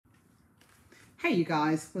Hey you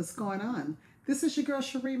guys, what's going on? This is your girl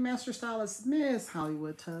Cherie, Master Stylist, Miss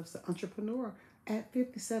Hollywood Tubbs, the entrepreneur at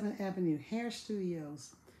 57th Avenue Hair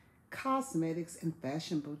Studios, Cosmetics and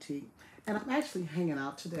Fashion Boutique. And I'm actually hanging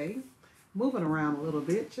out today, moving around a little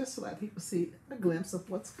bit just to let people see a glimpse of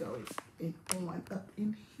what's going on up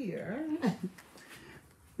in here.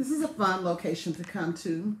 This is a fun location to come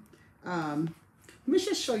to. Let me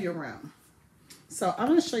just show you around. So I'm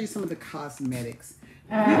going to show you some of the cosmetics.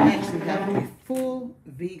 We actually have a full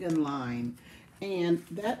vegan line, and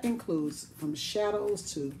that includes from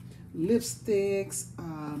shadows to lipsticks,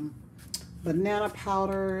 banana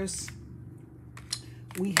powders.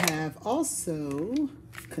 We have also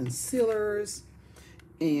concealers,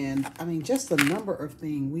 and I mean just a number of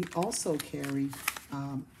things. We also carry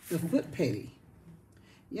the foot petty.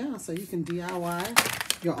 Yeah, so you can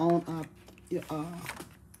DIY your own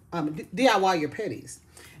DIY your petties.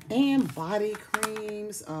 And body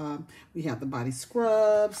creams, we have the body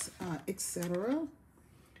scrubs, etc.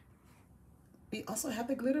 We also have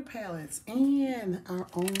the glitter palettes and our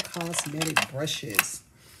own cosmetic brushes.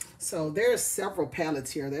 So there's several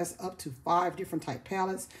palettes here. There's up to 5 different type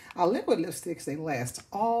palettes. Our liquid lipsticks, they last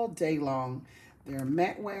all day long. They're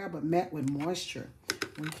matte wear, but matte with moisture.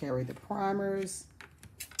 We carry the primers.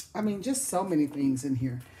 I mean, just so many things in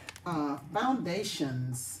here.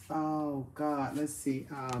 Foundations, oh God, let's see,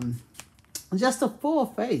 just a full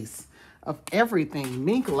face of everything.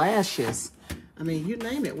 Mink lashes, I mean, you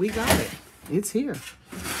name it, we got it, it's here.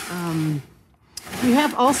 We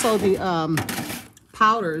have also the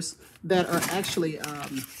powders that are actually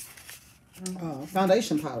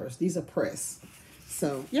foundation powders. These are pressed.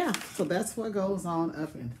 So yeah, so that's what goes on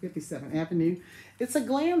up in 57th Avenue. It's a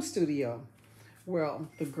glam studio. Well,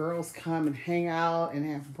 the girls come and hang out and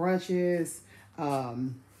have brunches,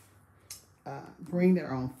 bring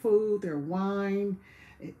their own food, their wine,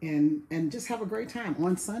 and just have a great time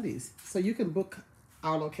on Sundays. So you can book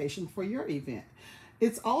our location for your event.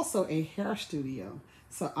 It's also a hair studio.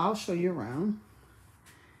 So I'll show you around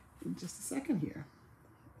in just a second here.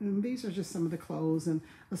 And these are just some of the clothes and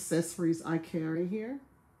accessories I carry here.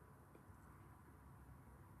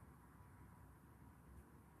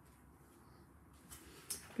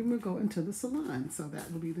 Then we'll go into the salon. So that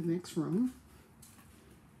will be the next room.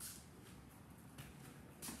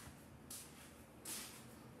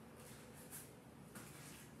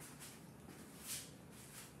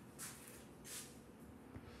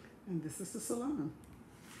 And this is the salon.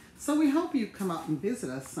 So we hope you come out and visit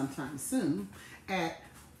us sometime soon at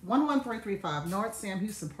 11335 North Sam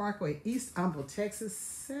Houston Parkway, East Humble, Texas,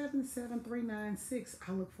 77396.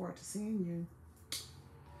 I look forward to seeing you.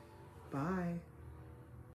 Bye.